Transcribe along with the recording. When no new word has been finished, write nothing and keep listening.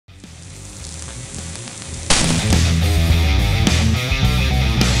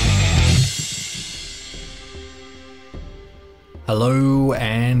Hello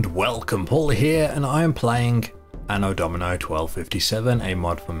and welcome, Pauleh here, and I am playing Anno Domini 1257, a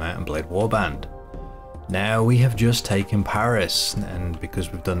mod for Mount & Blade Warband. Now we have just taken Paris, and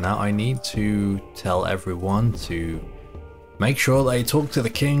because we've done that I need to tell everyone to make sure they talk to the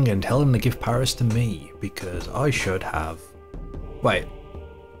king and tell him to give Paris to me, because I should have... Wait.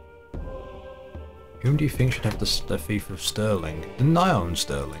 Whom do you think should have the fief of Sterling? Didn't I own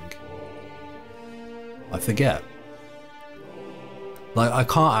Sterling? I forget. Like, I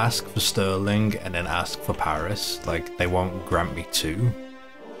can't ask for Sterling and then ask for Paris, like, they won't grant me two.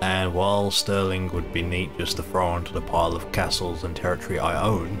 And while Sterling would be neat just to throw onto the pile of castles and territory I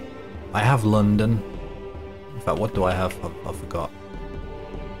own, I have London. In fact, what do I have? I forgot.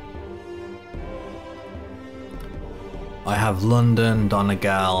 I have London,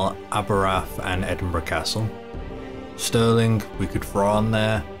 Donegal, Aberrath and Edinburgh Castle. Sterling we could throw on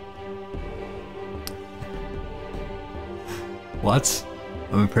there. What?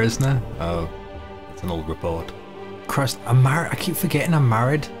 I'm a prisoner? Oh, it's an old report. Christ, I'm married. I keep forgetting I'm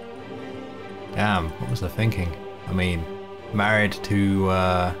married. Damn, what was I thinking? I mean, married to,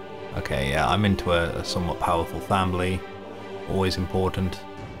 okay, yeah, I'm into a somewhat powerful family. Always important.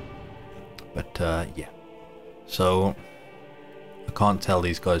 But, yeah. So, I can't tell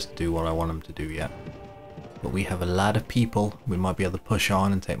these guys to do what I want them to do yet. But we have a lot of people. We might be able to push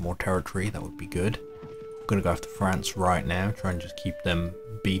on and take more territory. That would be good. I'm gonna go after France right now, try and just keep them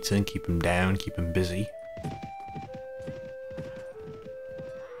beaten, keep them down, keep them busy.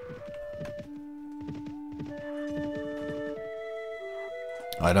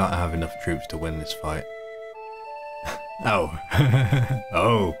 I don't have enough troops to win this fight. Oh.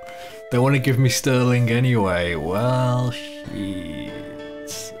 Oh. They want to give me Sterling anyway. Well,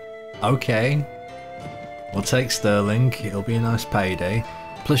 shit. Okay. We'll take Sterling. It'll be a nice payday.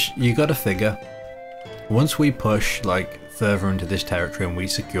 Plus, you gotta figure, once we push like further into this territory and we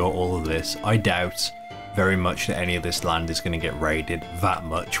secure all of this, I doubt very much that any of this land is going to get raided that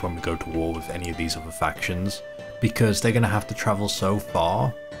much when we go to war with any of these other factions, because they're going to have to travel so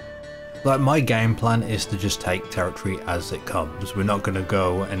far. Like, my game plan is to just take territory as it comes. We're not going to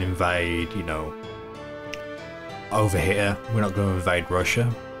go and invade, you know, over here. We're not going to invade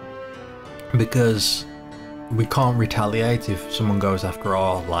Russia, because we can't retaliate if someone goes after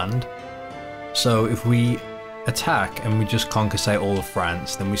our land. So if we attack and we just conquer, say, all of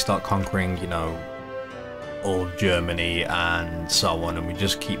France, then we start conquering, you know, all of Germany and so on, and we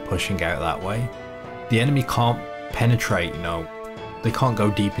just keep pushing out that way. The enemy can't penetrate, you know, they can't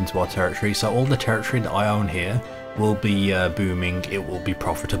go deep into our territory, so all the territory that I own here will be booming, it will be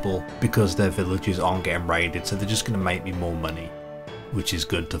profitable, because their villages aren't getting raided, so they're just going to make me more money, which is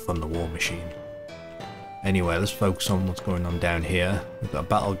good to fund the war machine. Anyway, let's focus on what's going on down here. We've got a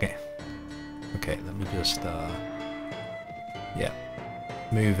battle game. Okay, let me just, yeah,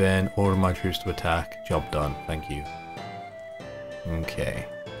 move in, order my troops to attack, job done, thank you. Okay,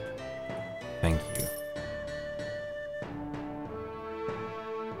 thank you.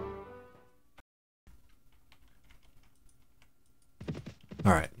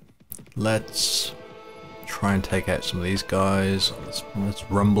 Alright, let's try and take out some of these guys. Let's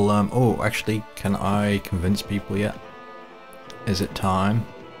rumble them. Oh, actually, can I convince people yet? Is it time?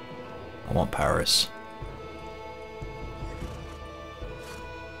 I want Paris.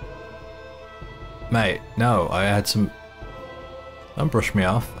 Mate, no, I had some... Don't brush me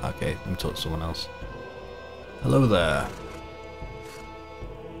off. Okay, let me talk to someone else. Hello there.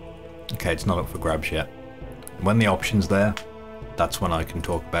 Okay, it's not up for grabs yet. When the option's there, that's when I can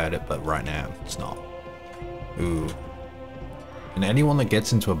talk about it, but right now, it's not. Ooh. And anyone that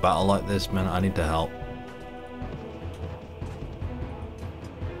gets into a battle like this, man, I need to help.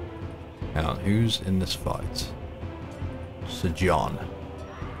 Hang on, who's in this fight? Sir John.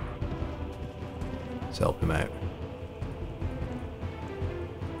 Let's help him out.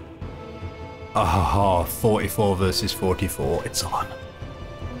 Ah, 44 versus 44. It's on.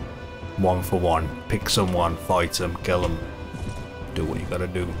 1 for 1. Pick someone, fight them, kill them. Do what you gotta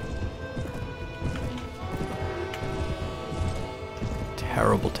do.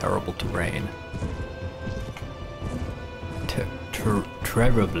 Terrible, terrible terrain. Terrible.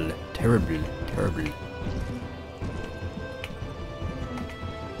 Terrible, terrible.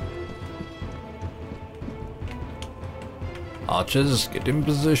 Archers, get in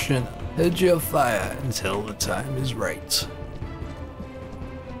position. Head your fire until the time is right.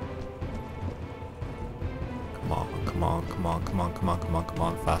 Come on, come on, come on, come on, come on, come on, come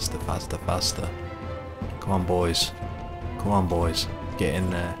on. Faster, faster, faster. Come on, boys. Come on, boys. Get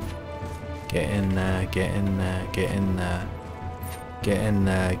in there. Get in there, get in there, get in there. Get in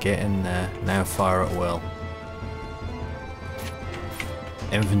there, get in there. Now fire at will.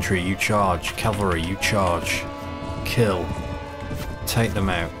 Infantry, you charge. Cavalry, you charge. Kill. Take them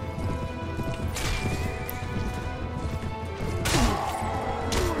out.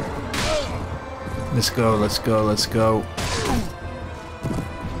 Let's go, let's go, let's go.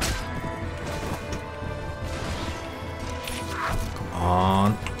 Come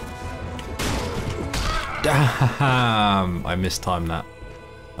on. Damn! I mistimed that.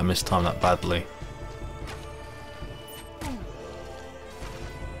 I mistimed that badly.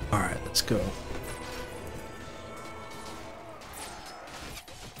 Alright, let's go.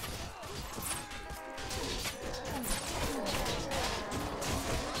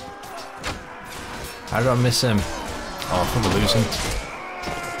 How did I miss him? Oh, I think we're losing.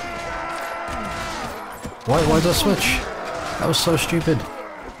 Why did I switch? That was so stupid.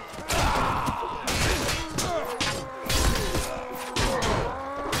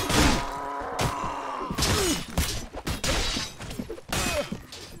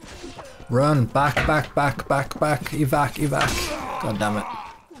 Run! Back, back, back, back, back! Evac, evac! God damn it.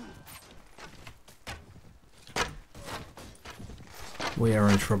 We are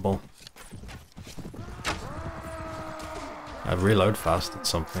in trouble. I'd reload fast at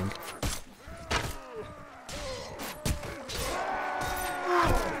something.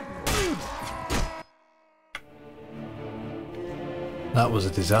 That was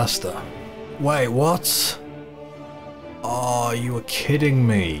a disaster. Wait, what? Oh, you were kidding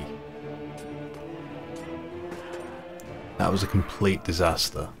me. That was a complete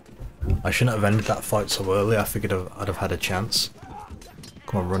disaster. I shouldn't have ended that fight so early. I figured I'd have had a chance.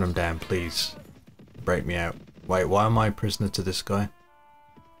 Come on, run him down, please. Break me out. Wait, why am I a prisoner to this guy?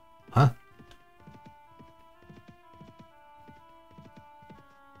 Huh?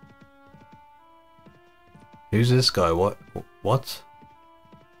 Who's this guy? What? What?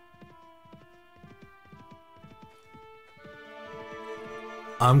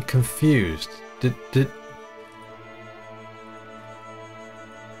 I'm confused. Did...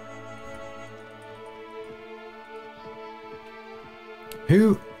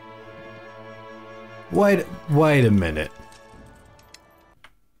 Who? Wait a minute.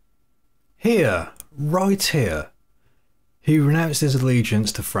 Here, right here. He renounced his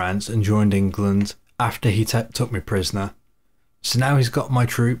allegiance to France and joined England after he took me prisoner. So now he's got my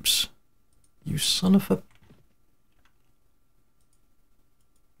troops. You son of a...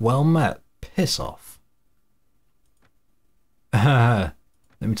 Well met. Piss off. Let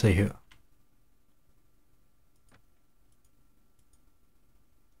me tell you who...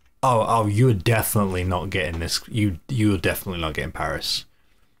 Oh, you're definitely not getting this. You're definitely not getting Paris.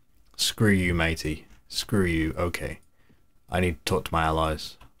 Screw you, matey. Screw you. Okay. I need to talk to my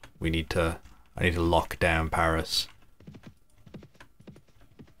allies. I need to lock down Paris.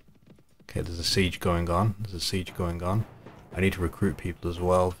 Okay, there's a siege going on. I need to recruit people as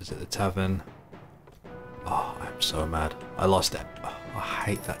well. Visit the tavern. Oh, I'm so mad. I lost it. Oh, I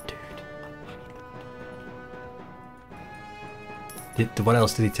hate that dude. What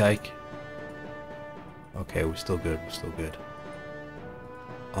else did he take? Okay, we're still good.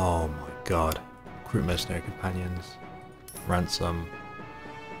 Oh my god. Recruit mercenary companions. Ransom.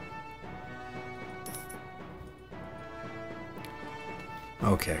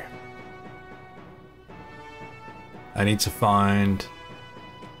 Okay. I need to find...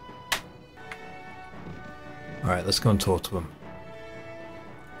 Alright, let's go and talk to him.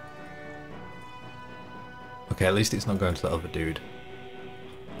 Okay, at least it's not going to the other dude.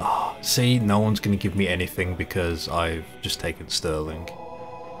 Oh, see, no one's going to give me anything because I've just taken Sterling.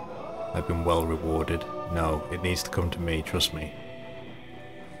 I've been well rewarded. No, it needs to come to me, trust me.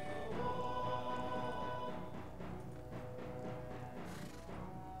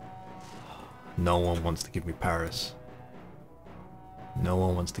 No one wants to give me Paris. No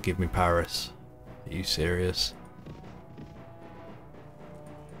one wants to give me Paris. Are you serious?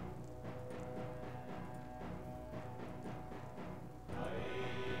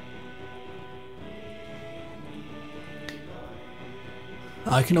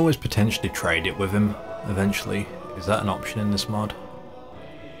 I can always potentially trade it with him, eventually. Is that an option in this mod?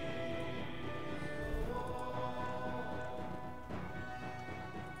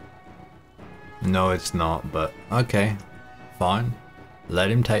 No, it's not, but okay, fine. Let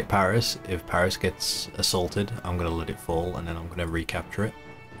him take Paris. If Paris gets assaulted, I'm gonna let it fall and then I'm gonna recapture it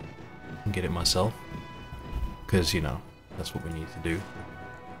and get it myself. Because, you know, that's what we need to do.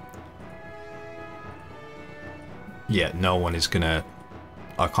 Yeah, no one is gonna...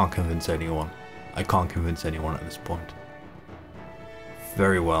 I can't convince anyone. I can't convince anyone at this point.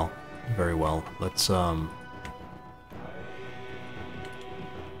 Very well. Very well. Let's, I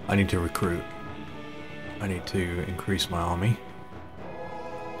need to recruit. I need to increase my army.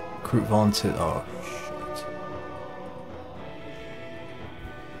 Recruit volunteer. Oh, shit.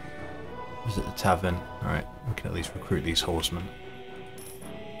 Visit the tavern. Alright, we can at least recruit these horsemen.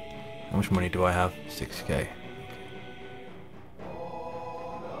 How much money do I have? 6k.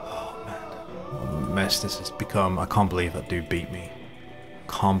 Oh, man. What a mess this has become. I can't believe that dude beat me.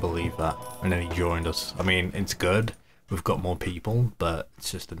 Can't believe that. And then he joined us. I mean, it's good. We've got more people, but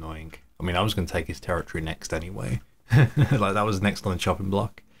it's just annoying. I mean, I was going to take his territory next anyway. Like, that was next on the chopping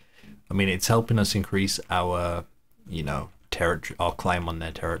block. I mean, it's helping us increase our, you know, territory, our claim on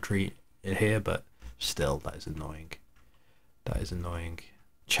their territory here, but still, that is annoying. That is annoying.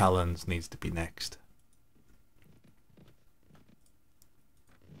 Challenge needs to be next.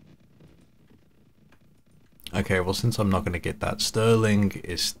 Okay, well, since I'm not going to get that, Sterling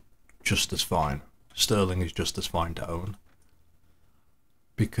is just as fine. Sterling is just as fine to own.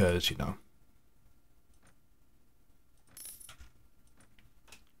 Because, you know,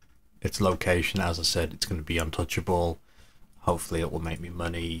 its location, as I said, it's going to be untouchable. Hopefully it will make me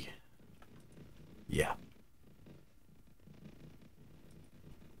money. Yeah.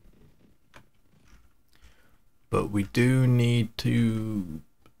 But we do need to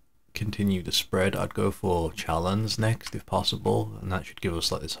continue the spread. I'd go for challenge next if possible, and that should give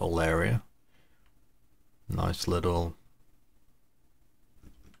us like this whole area. Nice little...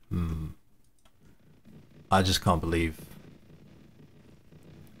 I just can't believe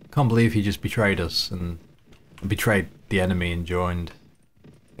he just betrayed us and betrayed the enemy and joined.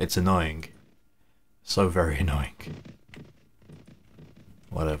 It's annoying. So very annoying.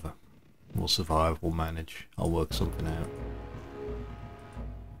 Whatever. We'll survive, we'll manage. I'll work something out.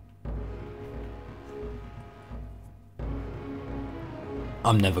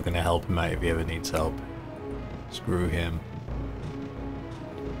 I'm never gonna help him out if he ever needs help. Screw him.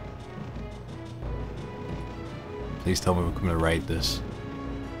 Please tell me we're coming to raid this.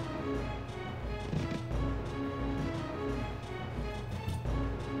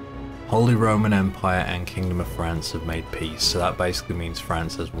 Holy Roman Empire and Kingdom of France have made peace, so that basically means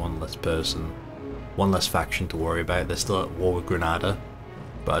France has one less person, one less faction to worry about. They're still at war with Granada,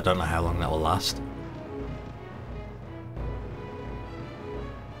 but I don't know how long that will last.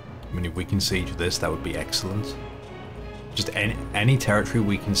 I mean, if we can siege this, that would be excellent. Just any territory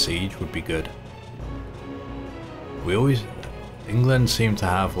we can siege would be good. We always... England seem to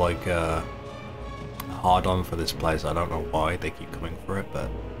have like a hard on for this place. I don't know why they keep coming for it, but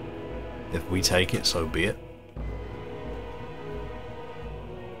if we take it, so be it.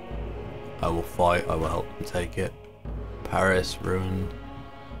 I will fight, I will help them take it. Paris, Rouen,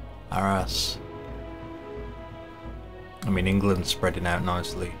 Arras. I mean, England's spreading out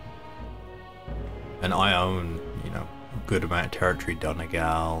nicely. And I own, you know, a good amount of territory.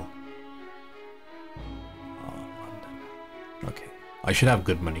 Donegal. Oh, London. Okay. I should have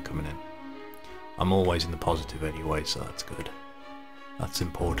good money coming in. I'm always in the positive anyway, so that's good. That's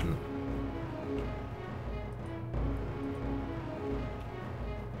important.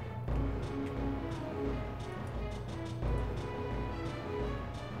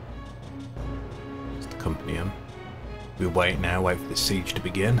 Just accompany him. We wait now, wait for the siege to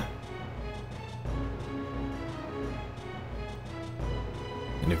begin.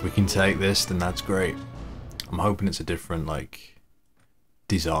 And if we can take this, then that's great. I'm hoping it's a different, like,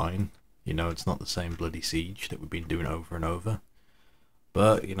 design. You know, it's not the same bloody siege that we've been doing over and over.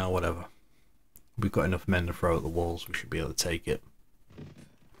 But, you know, whatever. We've got enough men to throw at the walls, we should be able to take it.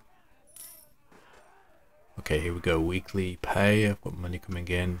 Okay, here we go. Weekly pay. I've got money coming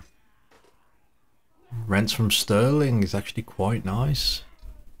in. Rents from Sterling is actually quite nice.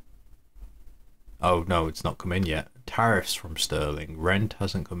 Oh, no, it's not come in yet. Tariffs from Sterling. Rent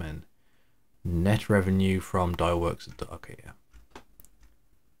hasn't come in. Net revenue from Dyeworks. Okay, yeah.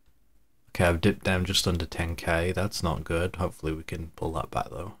 Okay, I've dipped down just under 10k. That's not good. Hopefully we can pull that back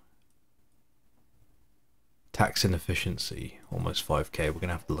though. Tax inefficiency. Almost 5k. We're going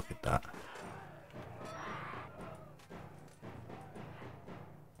to have to look at that.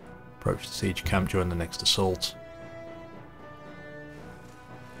 Approach the siege camp. Join the next assault.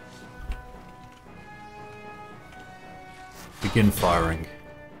 Begin firing.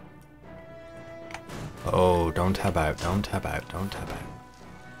 Oh, don't tab out, don't tab out, don't tab out.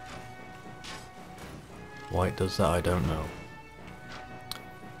 Why it does that, I don't know.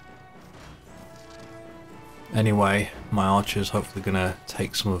 Anyway, my archer's hopefully gonna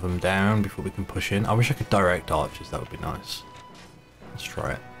take some of them down before we can push in. I wish I could direct archers, that would be nice. Let's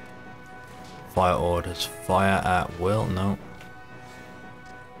try it. Fire orders. Fire at will? No.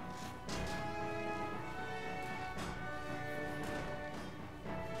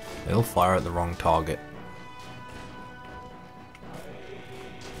 They'll fire at the wrong target.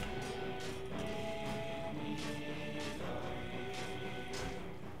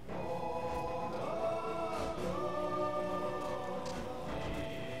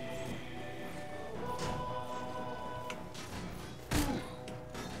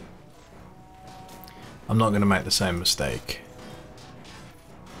 I'm not going to make the same mistake.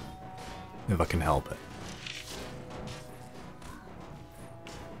 If I can help it.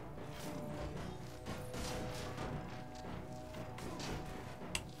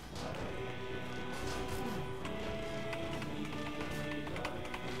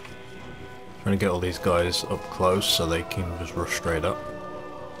 Trying to get all these guys up close so they can just rush straight up.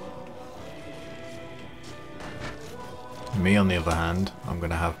 Me, on the other hand, I'm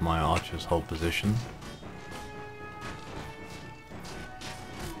going to have my archers hold position.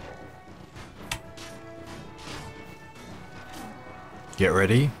 Get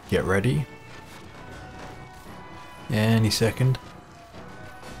ready, get ready. Any second.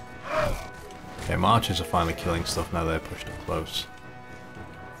 Okay, my archers are finally killing stuff now they're pushed up close.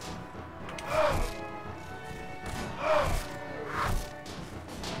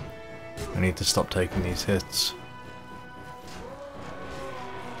 I need to stop taking these hits.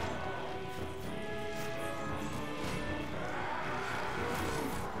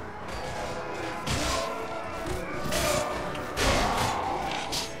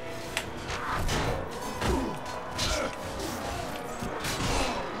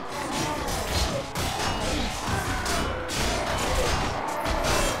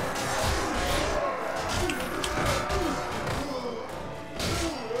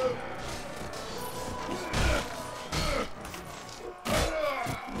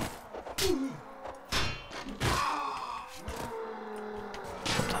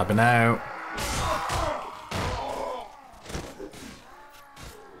 Tapping out.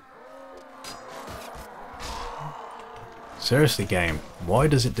 Seriously, game, why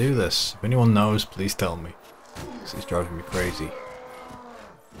does it do this? If anyone knows, please tell me. This is driving me crazy.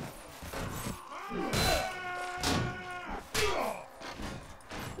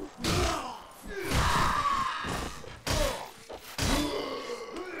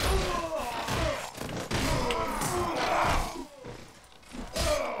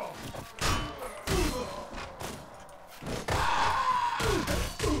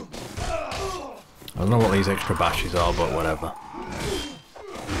 I don't know what these extra bashes are, but whatever.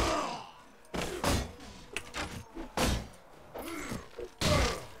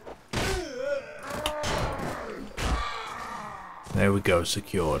 There we go,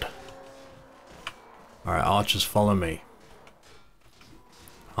 secured. Alright, archers, follow me.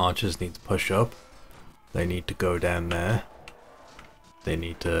 Archers need to push up. They need to go down there. They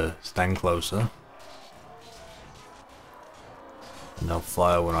need to stand closer. And they'll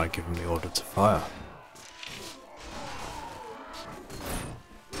fire when I give them the order to fire.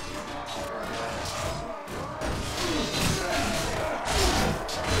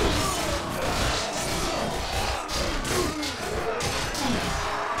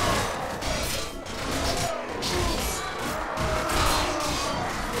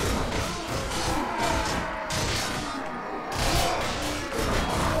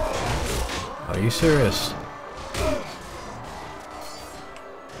 Are you serious?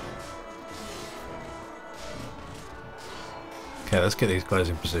 Okay, let's get these guys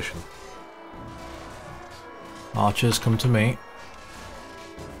in position. Archers, come to me.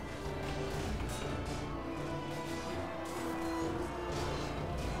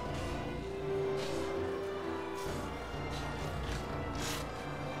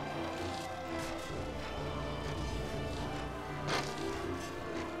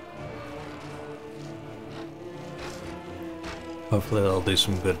 Hopefully they'll do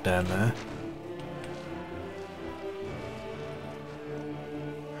some good down there.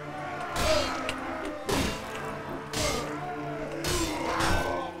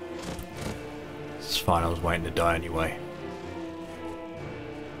 It's fine, I was waiting to die anyway.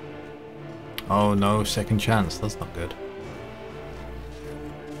 Oh no, second chance, that's not good.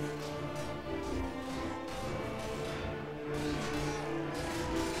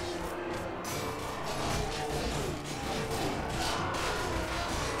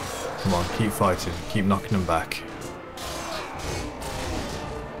 Come on, keep fighting, keep knocking them back.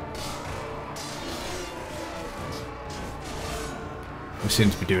 We seem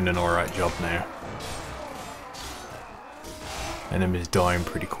to be doing an alright job now. Enemies dying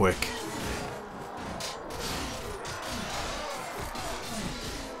pretty quick.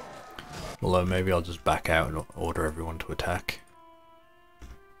 Although maybe I'll just back out and order everyone to attack.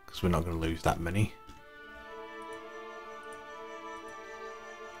 Because we're not going to lose that many.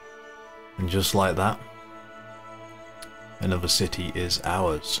 And just like that, another city is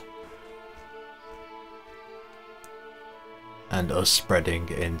ours. And us spreading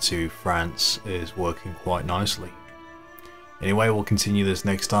into France is working quite nicely. Anyway, we'll continue this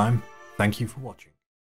next time. Thank you for watching.